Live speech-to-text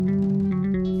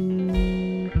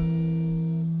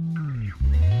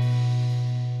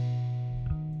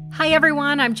Hey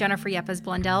everyone, I'm Jennifer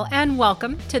Yepes-Blundell, and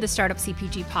welcome to the Startup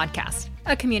CPG Podcast,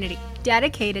 a community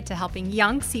dedicated to helping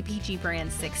young CPG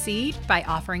brands succeed by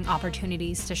offering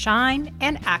opportunities to shine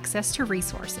and access to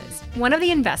resources. One of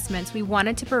the investments we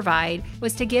wanted to provide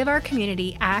was to give our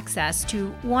community access to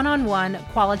one-on-one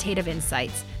qualitative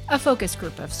insights, a focus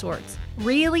group of sorts,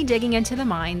 really digging into the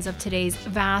minds of today's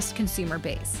vast consumer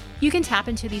base. You can tap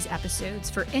into these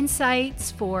episodes for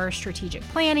insights, for strategic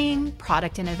planning,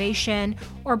 product innovation,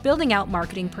 or building out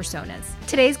marketing personas.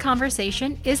 Today's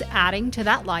conversation is adding to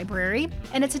that library,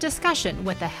 and it's a discussion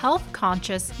with a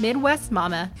health-conscious Midwest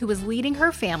mama who is leading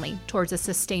her family towards a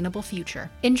sustainable future.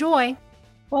 Enjoy!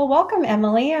 Well, welcome,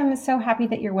 Emily. I'm so happy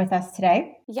that you're with us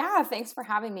today. Yeah, thanks for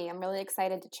having me. I'm really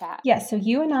excited to chat. Yes, so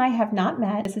you and I have not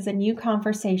met. This is a new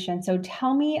conversation. So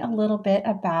tell me a little bit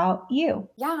about you.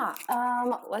 Yeah,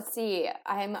 let's see.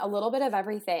 I'm a little bit of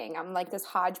everything. I'm like this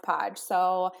hodgepodge.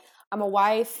 So I'm a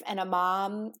wife and a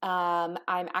mom. I'm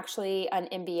actually an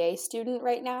MBA student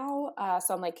right now.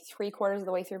 So I'm like 3/4 of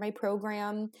the way through my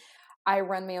program. I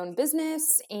run my own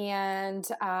business, and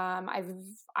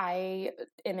I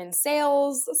am in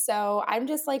sales, so I'm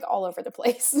just like all over the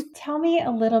place. Tell me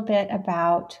a little bit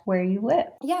about where you live.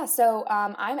 Yeah, so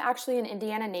I'm actually an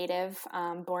Indiana native,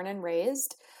 born and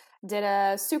raised. Did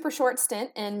a super short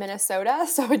stint in Minnesota,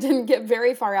 so I didn't get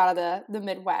very far out of the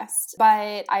Midwest.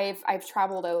 But I've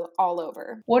traveled all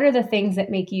over. What are the things that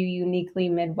make you uniquely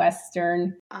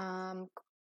Midwestern?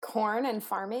 Corn and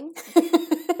farming.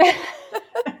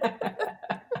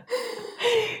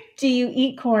 Do you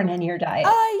eat corn in your diet?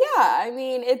 Yeah. I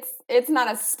mean, it's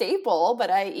not a staple, but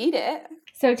I eat it.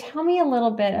 So tell me a little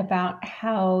bit about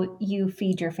how you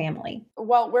feed your family.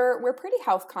 Well, we're pretty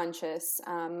health conscious.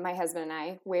 My husband and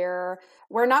I, we're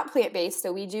not plant based,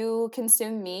 so we do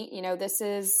consume meat. You know, this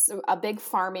is a big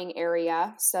farming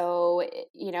area, so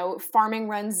you know, farming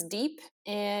runs deep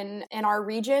in our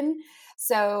region.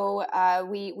 So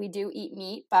we do eat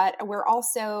meat, but we're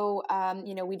also,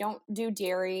 you know, we don't do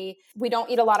dairy. We don't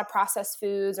eat a lot of processed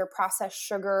foods or processed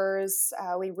sugars.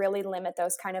 We really limit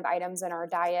those kind of items in our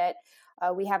diet.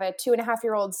 We have a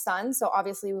 2.5-year-old son, so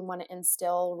obviously we want to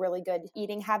instill really good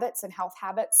eating habits and health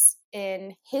habits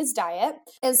in his diet.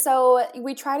 And so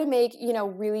we try to make, you know,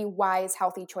 really wise,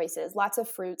 healthy choices. Lots of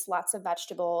fruits, lots of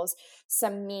vegetables,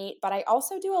 some meat, but I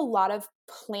also do a lot of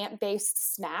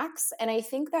plant-based snacks. And I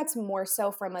think that's more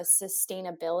so from a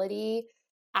sustainability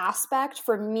aspect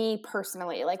for me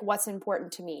personally, like what's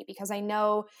important to me, because I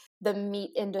know the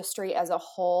meat industry as a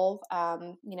whole,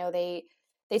 you know, they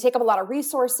take up a lot of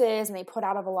resources and they put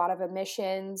out of a lot of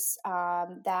emissions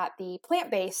that the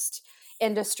plant-based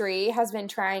industry has been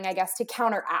trying, I guess, to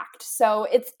counteract. So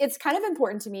it's kind of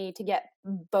important to me to get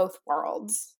both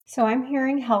worlds. So I'm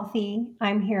hearing healthy,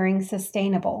 I'm hearing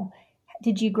sustainable.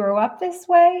 Did you grow up this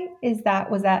way? Was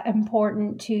that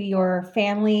important to your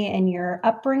family and your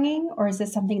upbringing, or is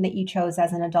this something that you chose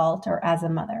as an adult or as a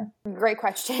mother? Great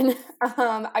question.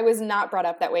 I was not brought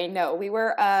up that way. No, we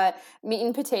were meat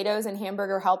and potatoes and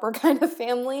hamburger helper kind of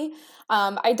family.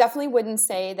 I definitely wouldn't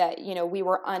say that, you know, we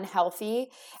were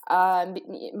unhealthy.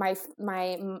 My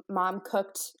mom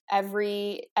cooked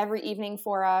every evening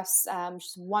for us.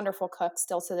 She's a wonderful cook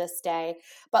still to this day,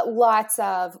 but lots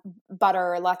of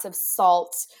butter, lots of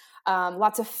salt,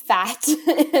 lots of fat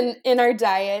in our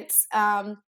diets.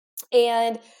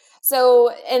 And so,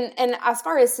 and as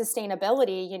far as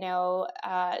sustainability, you know,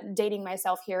 dating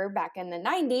myself here back in the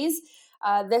 90s,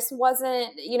 this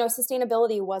wasn't, you know,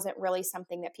 sustainability wasn't really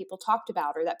something that people talked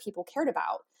about or that people cared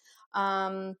about.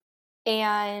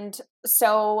 And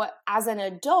so as an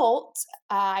adult,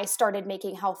 I started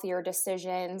making healthier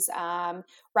decisions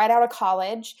right out of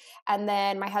college. And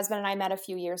then my husband and I met a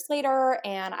few years later,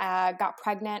 and I got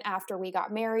pregnant after we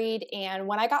got married. And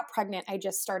when I got pregnant, I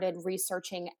just started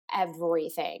researching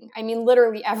everything. I mean,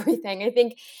 literally everything. I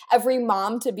think every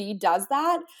mom to be does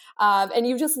that. And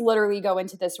you just literally go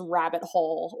into this rabbit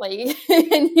hole, like,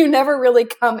 and you never really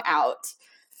come out.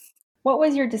 What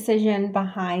was your decision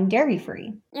behind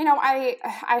dairy-free? You know,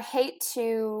 I hate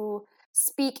to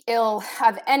speak ill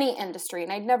of any industry,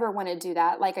 and I'd never want to do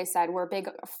that. Like I said, we're a big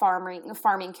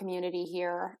farming community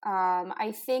here.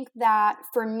 I think that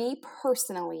for me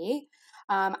personally,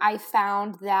 I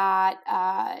found that,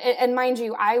 and mind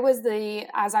you,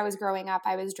 as I was growing up,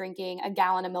 I was drinking a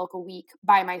gallon of milk a week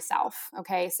by myself.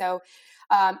 Okay, so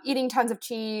eating tons of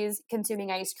cheese,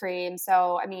 consuming ice cream.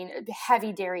 So, I mean,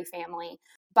 heavy dairy family.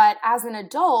 But as an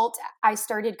adult, I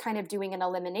started kind of doing an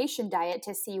elimination diet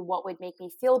to see what would make me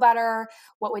feel better,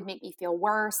 what would make me feel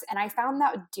worse. And I found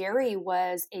that dairy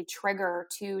was a trigger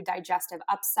to digestive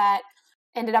upset,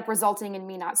 ended up resulting in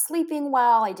me not sleeping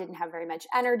well. I didn't have very much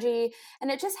energy,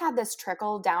 and it just had this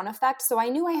trickle down effect. So I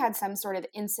knew I had some sort of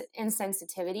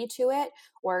insensitivity to it,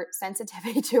 or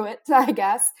sensitivity to it, I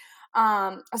guess.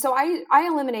 So I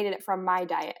eliminated it from my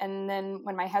diet. And then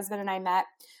when my husband and I met,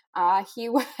 he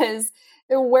was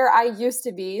where I used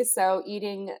to be, so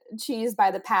eating cheese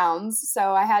by the pounds.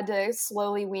 So I had to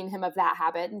slowly wean him of that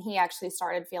habit, and he actually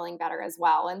started feeling better as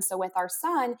well. And so with our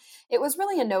son, it was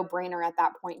really a no-brainer at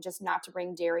that point just not to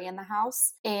bring dairy in the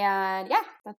house. And yeah,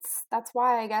 that's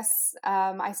why I guess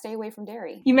I stay away from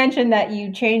dairy. You mentioned that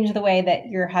you changed the way that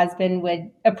your husband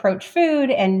would approach food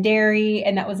and dairy,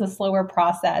 and that was a slower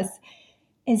process.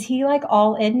 Is he like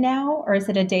all in now, or is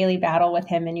it a daily battle with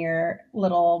him and your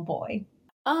little boy?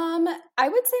 I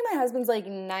would say my husband's like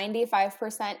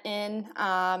 95% in.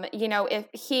 If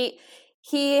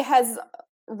he has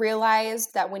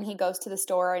realized that when he goes to the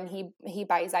store and he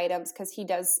buys items, because he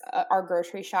does our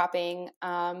grocery shopping,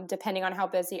 depending on how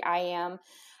busy I am.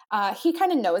 He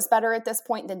kind of knows better at this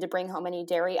point than to bring home any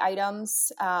dairy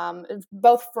items,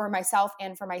 both for myself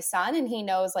and for my son. And he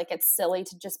knows like it's silly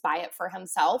to just buy it for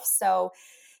himself. So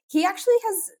he actually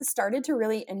has started to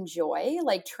really enjoy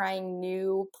like trying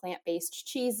new plant-based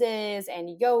cheeses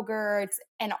and yogurts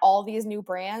and all these new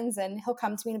brands. And he'll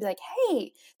come to me and be like,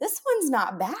 "Hey, this one's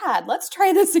not bad. Let's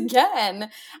try this again."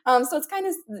 So it's kind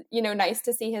of, nice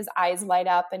to see his eyes light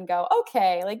up and go,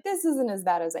 "Okay, like this isn't as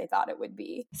bad as I thought it would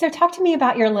be." So talk to me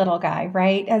about your little guy,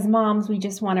 right? As moms, we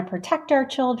just want to protect our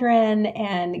children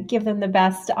and give them the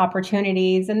best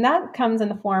opportunities. And that comes in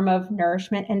the form of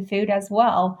nourishment and food as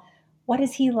well. What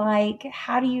is he like?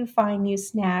 How do you find new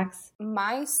snacks?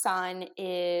 My son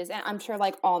is, and I'm sure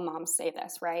like all moms say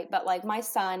this, right? But like my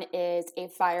son is a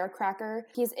firecracker.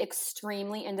 He's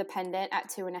extremely independent at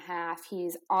 2.5.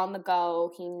 He's on the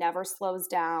go. He never slows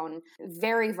down.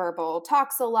 Very verbal,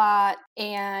 talks a lot,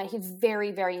 and he's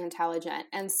very, very intelligent.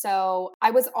 And so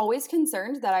I was always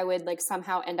concerned that I would like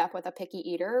somehow end up with a picky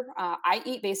eater. I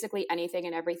eat basically anything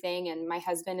and everything, and my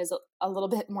husband is a little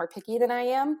bit more picky than I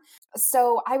am.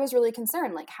 So I was really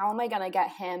concerned, like, how am I going to get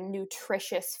him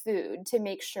nutritious food to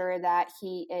make sure that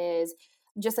he is,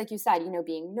 just like you said,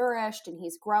 being nourished and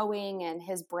he's growing and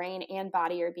his brain and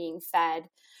body are being fed.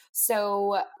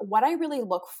 So what I really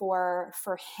look for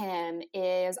him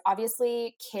is,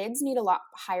 obviously kids need a lot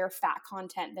higher fat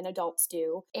content than adults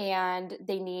do, and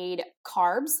they need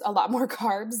carbs, a lot more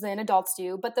carbs than adults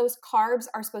do, but those carbs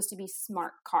are supposed to be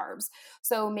smart carbs.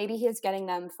 So maybe he's getting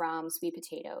them from sweet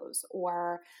potatoes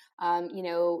or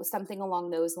something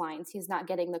along those lines. He's not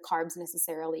getting the carbs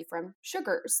necessarily from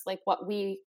sugars, like what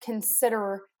we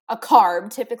consider a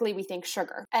carb. Typically we think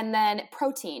sugar. And then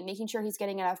protein, making sure he's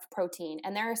getting enough protein.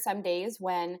 And there are some days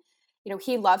when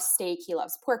he loves steak, he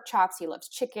loves pork chops, he loves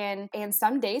chicken, and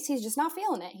some days he's just not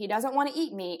feeling it. He doesn't want to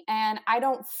eat meat, and I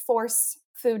don't force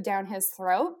food down his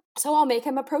throat. So I'll make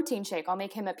him a protein shake. I'll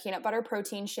make him a peanut butter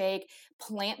protein shake,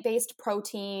 plant-based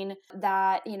protein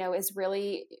that, is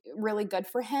really, really good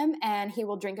for him. And he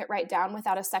will drink it right down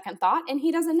without a second thought. And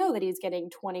he doesn't know that he's getting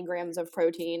 20 grams of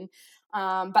protein.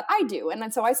 But I do. And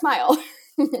then so I smile.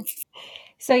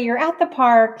 So you're at the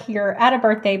park, you're at a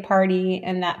birthday party,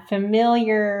 and that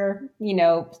familiar,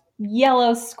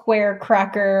 yellow square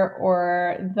cracker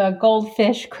or the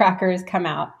goldfish crackers come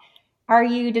out. Are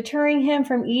you deterring him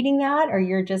from eating that, or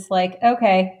you're just like,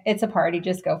 okay, it's a party,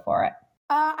 just go for it?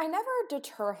 I never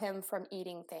deter him from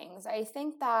eating things. I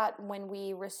think that when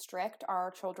we restrict our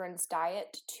children's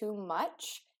diet too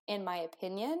much, in my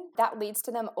opinion, that leads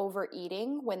to them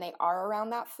overeating when they are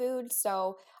around that food.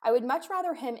 So I would much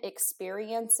rather him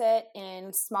experience it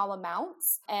in small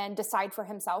amounts and decide for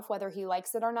himself whether he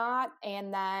likes it or not.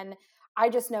 And then I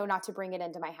just know not to bring it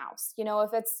into my house.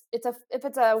 If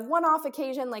it's a one-off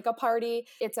occasion like a party,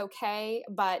 it's okay,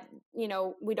 but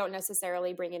we don't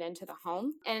necessarily bring it into the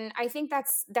home. And I think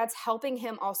that's helping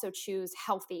him also choose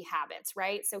healthy habits,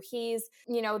 right? So he's,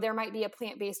 there might be a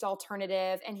plant-based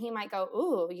alternative and he might go,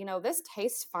 "Ooh, this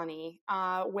tastes funny."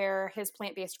 Where his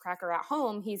plant-based cracker at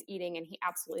home, he's eating and he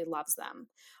absolutely loves them.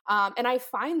 And I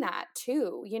find that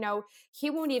too, he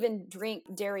won't even drink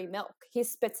dairy milk. He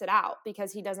spits it out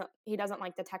because he doesn't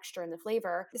like the texture and the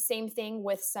flavor. The same thing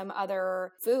with some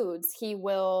other foods. He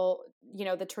will,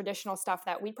 the traditional stuff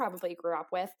that we probably grew up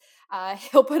with,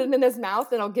 he'll put it in his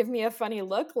mouth and he'll give me a funny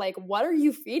look like, "What are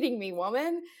you feeding me,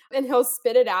 woman?" And he'll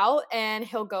spit it out and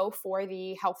he'll go for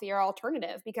the healthier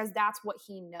alternative because that's what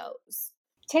he knows.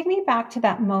 Take me back to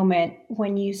that moment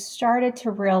when you started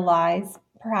to realize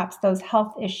perhaps those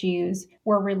health issues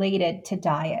were related to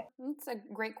diet. It's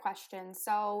a great question.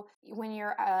 So, when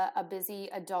you're a busy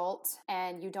adult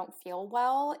and you don't feel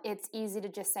well, it's easy to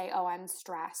just say, oh, I'm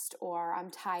stressed or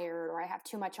I'm tired or I have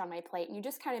too much on my plate. And you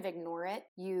just kind of ignore it.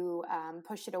 You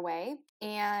push it away.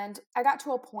 And I got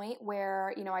to a point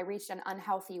where, I reached an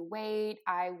unhealthy weight.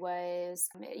 I was,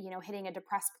 hitting a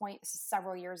depressed point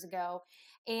several years ago.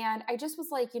 And I just was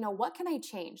like, what can I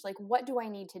change? Like, what do I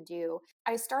need to do?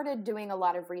 I started doing a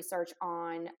lot of research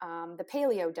on the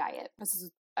paleo diet. This is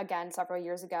again several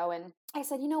years ago. And I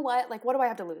said, you know what? Like, what do I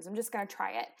have to lose? I'm just going to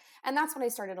try it. And that's when I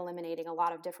started eliminating a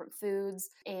lot of different foods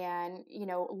and,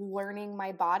 learning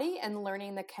my body and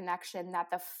learning the connection that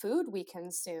the food we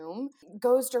consume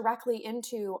goes directly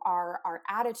into our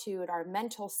attitude, our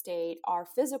mental state, our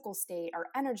physical state, our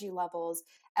energy levels,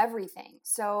 everything.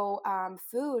 So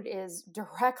food is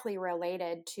directly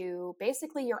related to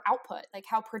basically your output, like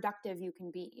how productive you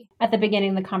can be. At the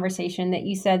beginning of the conversation that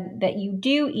you said that you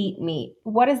do eat meat.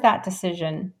 What is that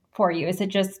decision for you? Is it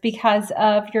just because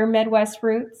of your Midwest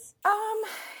roots?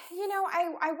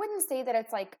 I wouldn't say that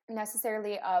it's like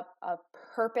necessarily a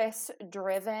purpose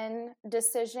driven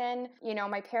decision.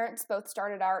 My parents both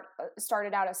started out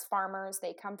as farmers.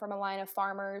 They come from a line of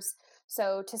farmers.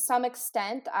 So to some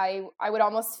extent, I would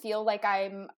almost feel like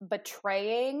I'm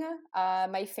betraying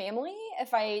my family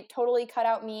if I totally cut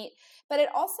out meat. But it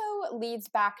also leads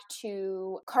back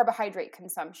to carbohydrate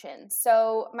consumption.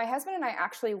 So my husband and I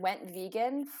actually went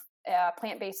vegan,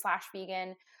 plant-based /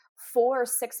 vegan, for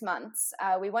 6 months.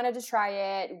 We wanted to try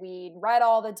it. We read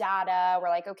all the data. We're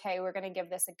like, okay, we're going to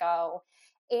give this a go.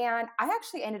 And I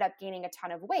actually ended up gaining a ton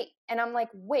of weight. And I'm like,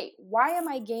 wait, why am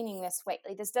I gaining this weight?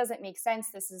 Like, this doesn't make sense.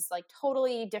 This is like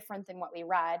totally different than what we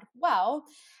read. Well,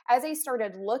 as I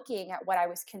started looking at what I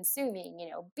was consuming,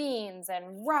 beans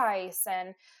and rice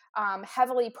and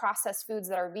heavily processed foods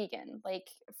that are vegan, like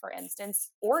for instance,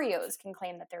 Oreos can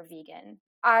claim that they're vegan.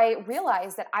 I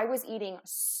realized that I was eating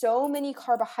so many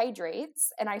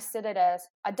carbohydrates and I sit at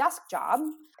a desk job,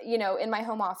 in my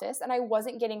home office, and I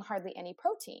wasn't getting hardly any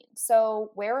protein. So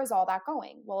where is all that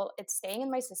going? Well, it's staying in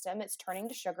my system. It's turning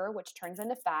to sugar, which turns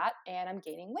into fat, and I'm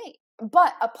gaining weight.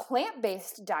 But a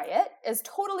plant-based diet is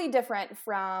totally different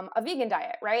from a vegan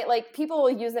diet, right? Like people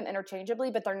will use them interchangeably,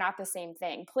 but they're not the same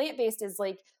thing. Plant-based is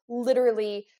like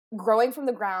literally growing from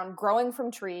the ground, growing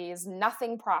from trees,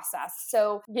 nothing processed.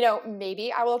 So,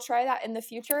 maybe I will try that in the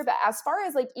future. But as far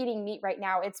as like eating meat right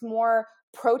now, it's more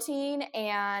protein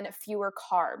and fewer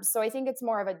carbs. So I think it's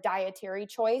more of a dietary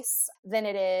choice than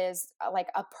it is like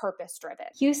a purpose driven.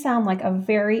 You sound like a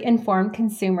very informed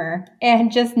consumer.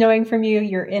 And just knowing from you,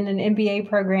 you're in an MBA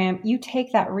program, you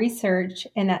take that research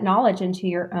and that knowledge into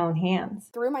your own hands.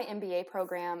 Through my MBA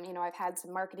program, I've had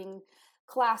some marketing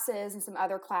classes and some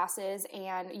other classes,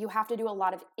 and you have to do a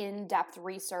lot of in-depth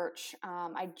research.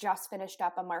 I just finished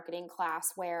up a marketing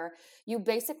class where you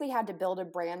basically had to build a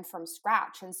brand from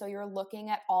scratch. And so you're looking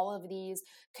at all of these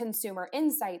consumer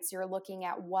insights. You're looking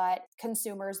at what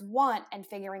consumers want and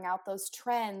figuring out those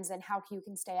trends and how you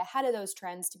can stay ahead of those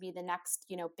trends to be the next,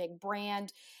 big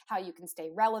brand, how you can stay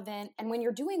relevant. And when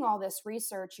you're doing all this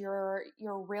research, you're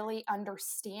really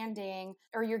understanding,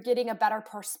 or you're getting a better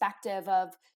perspective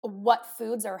of what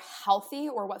foods are healthy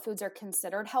or what foods are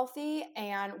considered healthy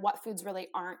and what foods really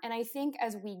aren't. And I think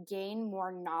as we gain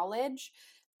more knowledge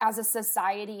as a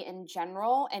society in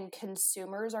general and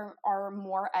consumers are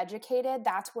more educated,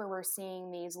 that's where we're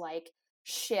seeing these like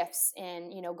shifts in,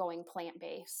 going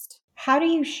plant-based. How do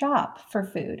you shop for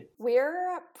food?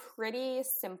 We're pretty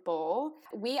simple.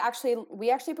 We actually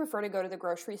prefer to go to the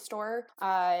grocery store.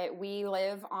 We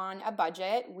live on a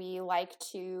budget. We like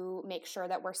to make sure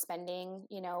that we're spending,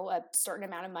 a certain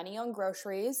amount of money on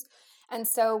groceries. And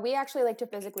so we actually like to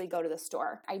physically go to the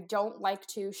store. I don't like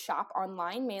to shop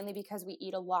online, mainly because we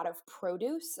eat a lot of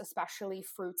produce, especially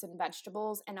fruits and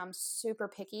vegetables. And I'm super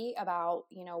picky about,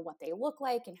 what they look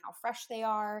like and how fresh they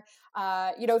are.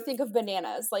 Think of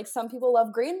bananas. Like some people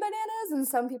love green bananas and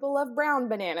some people love brown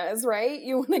bananas, right?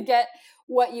 You want to get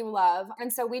what you love.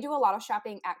 And so we do a lot of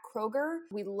shopping at Kroger.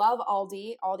 We love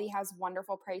Aldi. Aldi has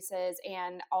wonderful prices,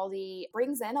 and Aldi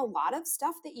brings in a lot of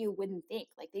stuff that you wouldn't think.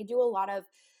 Like they do a lot of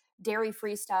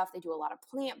dairy-free stuff. They do a lot of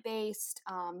plant-based.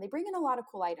 They bring in a lot of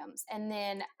cool items. And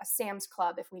then a Sam's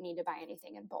Club if we need to buy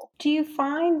anything in bulk. Do you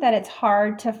find that it's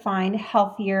hard to find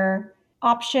healthier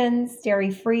options,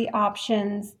 dairy-free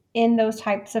options in those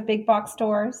types of big box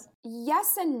stores?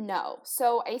 Yes and no.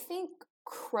 So I think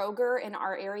Kroger in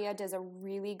our area does a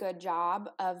really good job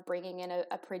of bringing in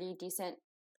a pretty decent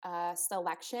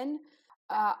selection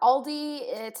Aldi,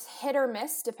 it's hit or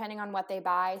miss depending on what they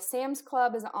buy. Sam's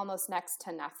Club is almost next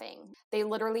to nothing. They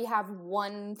literally have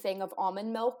one thing of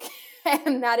almond milk,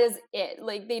 and that is it.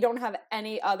 Like, they don't have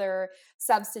any other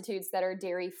substitutes that are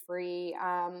dairy free.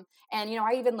 And,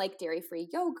 I even like dairy free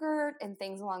yogurt and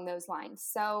things along those lines.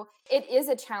 So it is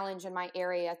a challenge in my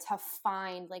area to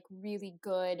find like really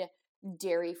good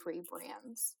dairy free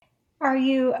brands. Are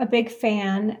you a big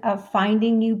fan of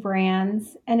finding new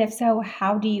brands? And if so,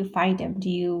 how do you find them? Do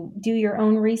you do your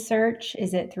own research?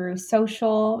 Is it through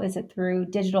social? Is it through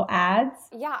digital ads?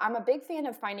 Yeah, I'm a big fan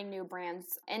of finding new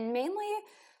brands. And mainly,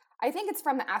 I think it's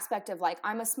from the aspect of like,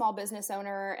 I'm a small business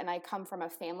owner and I come from a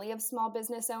family of small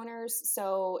business owners.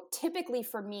 So typically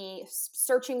for me,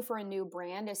 searching for a new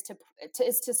brand is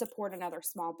to support another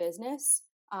small business.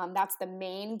 That's the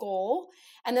main goal.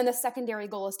 And then the secondary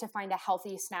goal is to find a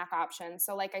healthy snack option.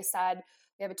 So, like I said,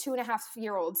 we have a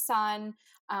 2.5-year-old son.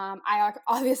 I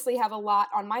obviously have a lot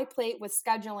on my plate with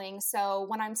scheduling. So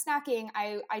when I'm snacking,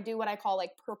 I do what I call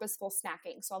like purposeful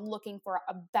snacking. So I'm looking for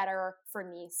a better for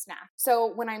me snack.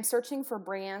 So when I'm searching for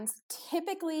brands,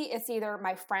 typically it's either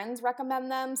my friends recommend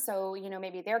them. So,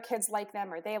 maybe their kids like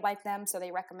them or they like them, so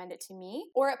they recommend it to me,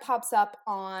 or it pops up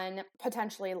on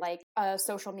potentially like a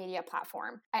social media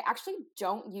platform. I actually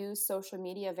don't use social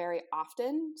media very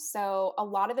often. So a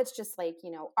lot of it's just like,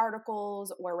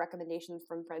 articles or recommendations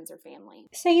from friends or family.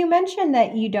 So you mentioned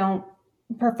that you don't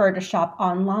prefer to shop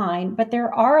online, but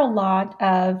there are a lot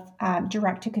of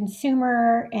direct to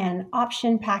consumer and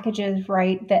option packages,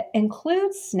 right, that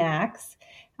include snacks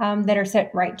that are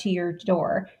sent right to your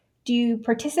door. Do you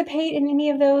participate in any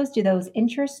of those? Do those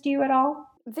interest you at all?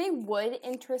 They would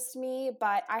interest me,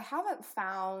 but I haven't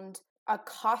found a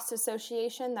cost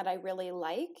association that I really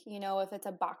like. If it's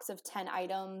a box of 10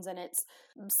 items and it's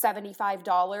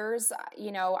 $75,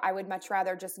 I would much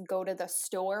rather just go to the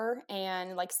store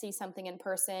and like see something in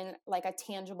person, like a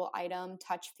tangible item,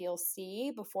 touch, feel,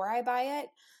 see before I buy it.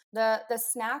 The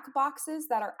snack boxes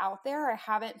that are out there, I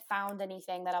haven't found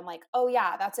anything that I'm like, oh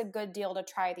yeah, that's a good deal to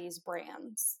try these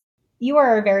brands. You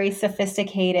are a very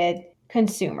sophisticated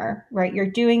consumer, right? You're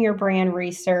doing your brand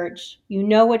research, you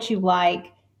know what you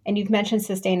like, and you've mentioned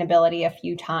sustainability a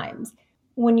few times.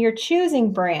 When you're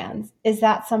choosing brands, is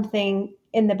that something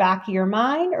in the back of your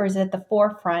mind or is it at the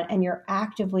forefront and you're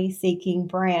actively seeking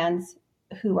brands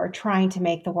who are trying to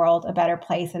make the world a better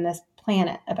place and this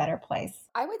planet a better place?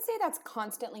 I would say that's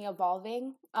constantly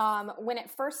evolving. When it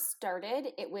first started,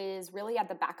 it was really at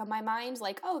the back of my mind,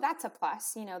 like, oh, that's a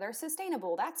plus. They're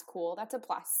sustainable. That's cool. That's a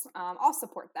plus. I'll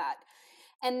support that.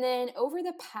 And then over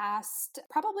the past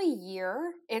probably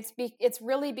year, it's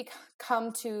really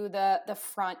come to the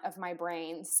front of my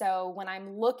brain. So when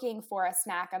I'm looking for a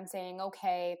snack, I'm saying,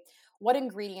 okay, what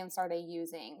ingredients are they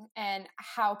using and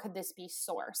how could this be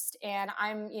sourced? And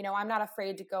I'm not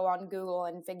afraid to go on Google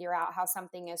and figure out how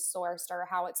something is sourced or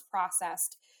how it's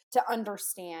processed to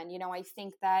understand. I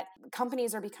think that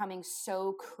companies are becoming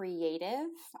so creative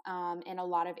in a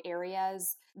lot of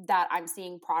areas that I'm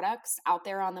seeing products out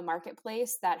there on the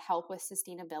marketplace that help with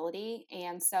sustainability.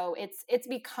 And so it's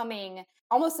becoming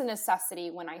almost a necessity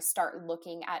when I start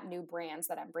looking at new brands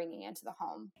that I'm bringing into the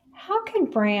home. How can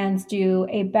brands do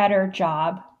a better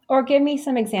job? Or give me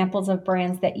some examples of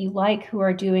brands that you like who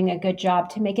are doing a good job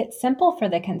to make it simple for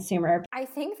the consumer. I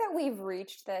think that we've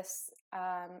reached this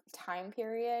time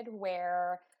period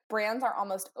where brands are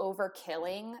almost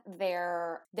overkilling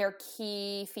their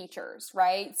key features,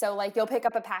 right? So like you'll pick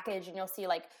up a package and you'll see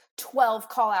like 12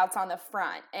 call outs on the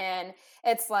front and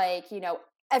it's like,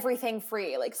 everything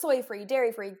free, like soy free,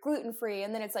 dairy free, gluten free,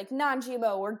 and then it's like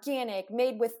non-GMO, organic,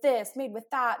 made with this, made with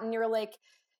that, and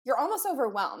you're almost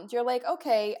overwhelmed. You're like,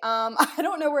 okay, I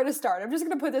don't know where to start. I'm just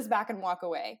going to put this back and walk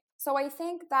away. So I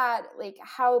think that like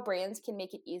how brands can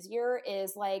make it easier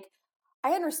is like,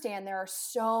 I understand there are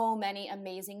so many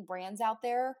amazing brands out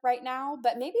there right now,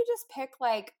 but maybe just pick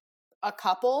like a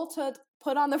couple to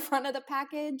put on the front of the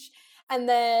package and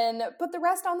then put the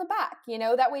rest on the back.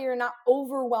 That way you're not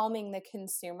overwhelming the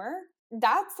consumer.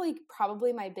 That's like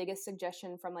probably my biggest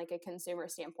suggestion from like a consumer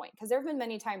standpoint, because there have been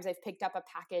many times I've picked up a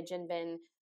package and been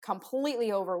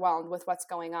completely overwhelmed with what's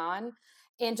going on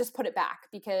and just put it back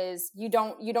because you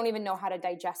don't even know how to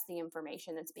digest the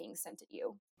information that's being sent at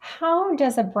you. How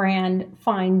does a brand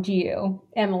find you,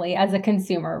 Emily, as a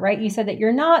consumer, right? You said that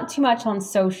you're not too much on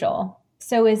social.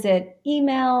 So is it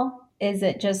email? Is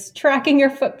it just tracking your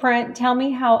footprint? Tell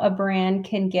me how a brand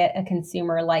can get a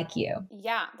consumer like you.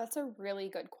 Yeah, that's a really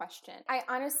good question. I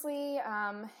honestly,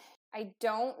 I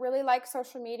don't really like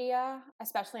social media,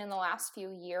 especially in the last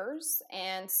few years.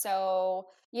 And so,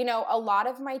 a lot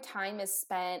of my time is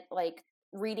spent like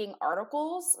reading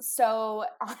articles. So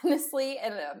honestly,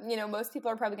 and most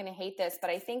people are probably going to hate this, but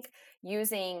I think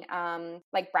using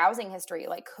like browsing history,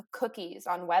 like cookies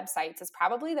on websites is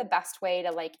probably the best way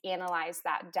to like analyze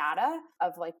that data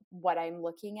of like what I'm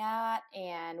looking at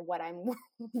and what I'm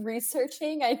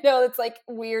researching. I know it's like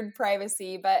weird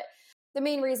privacy, but the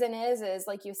main reason is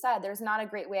like you said, there's not a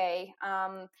great way.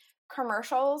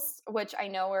 Commercials, which I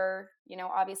know are,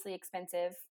 obviously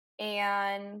expensive.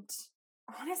 And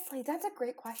honestly, that's a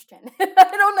great question.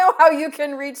 I don't know how you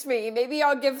can reach me. Maybe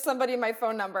I'll give somebody my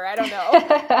phone number. I don't know.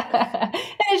 And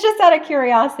it's just out of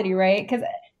curiosity, right? Because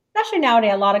especially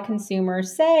nowadays, a lot of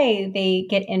consumers say they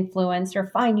get influenced or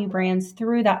find new brands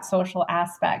through that social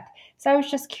aspect. So I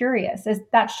was just curious, is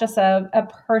that's just a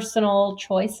personal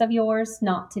choice of yours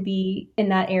not to be in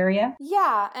that area?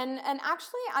 Yeah, and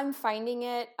actually I'm finding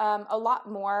it a lot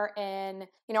more in,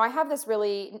 I have this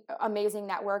really amazing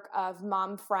network of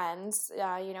mom friends.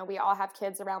 We all have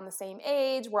kids around the same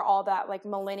age. We're all that like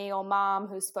millennial mom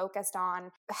who's focused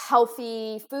on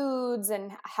healthy foods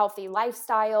and healthy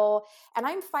lifestyle. And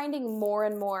I'm finding more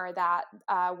and more that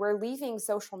we're leaving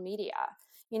social media.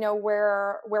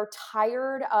 We're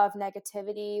tired of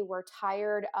negativity. We're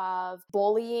tired of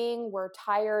bullying. We're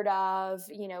tired of,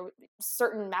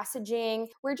 certain messaging.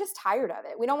 We're just tired of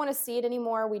it. We don't want to see it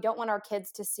anymore. We don't want our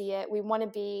kids to see it. We want to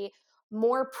be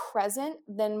more present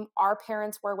than our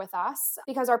parents were with us,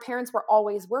 because our parents were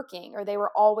always working or they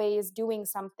were always doing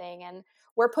something, and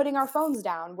we're putting our phones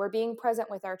down. We're being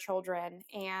present with our children.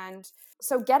 And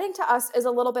so getting to us is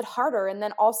a little bit harder. And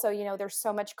then also, there's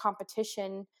so much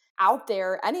competition out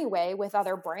there anyway with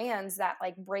other brands that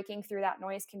like breaking through that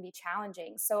noise can be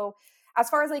challenging. So as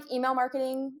far as like email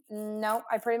marketing, no,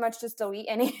 I pretty much just delete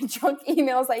any junk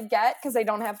emails I get because I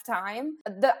don't have time.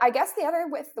 I guess the other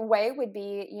way would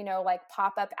be, like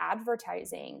pop-up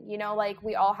advertising. Like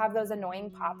we all have those annoying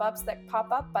pop-ups that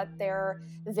pop up, but they're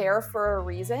there for a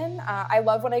reason. I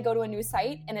love when I go to a new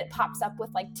site and it pops up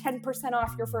with like 10%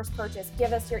 off your first purchase.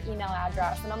 Give us your email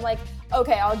address. And I'm like,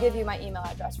 okay, I'll give you my email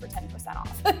address for 10%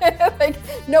 off. Like,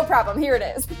 no problem. Here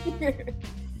it is.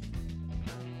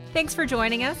 Thanks for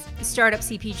joining us. Startup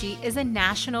CPG is a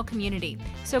national community,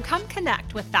 so come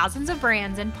connect with thousands of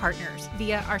brands and partners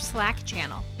via our Slack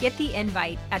channel. Get the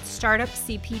invite at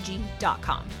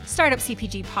startupcpg.com. Startup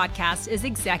CPG podcast is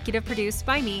executive produced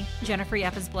by me, Jennifer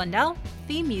Yepes-Blundell,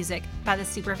 theme music by the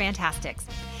Super Fantastics.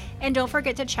 And don't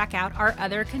forget to check out our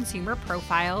other consumer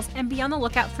profiles and be on the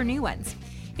lookout for new ones.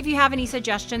 If you have any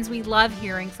suggestions, we love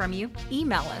hearing from you.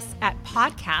 Email us at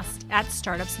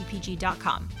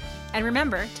podcast@startupcpg.com. And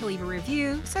remember to leave a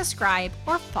review, subscribe,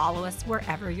 or follow us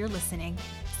wherever you're listening.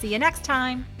 See you next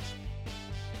time.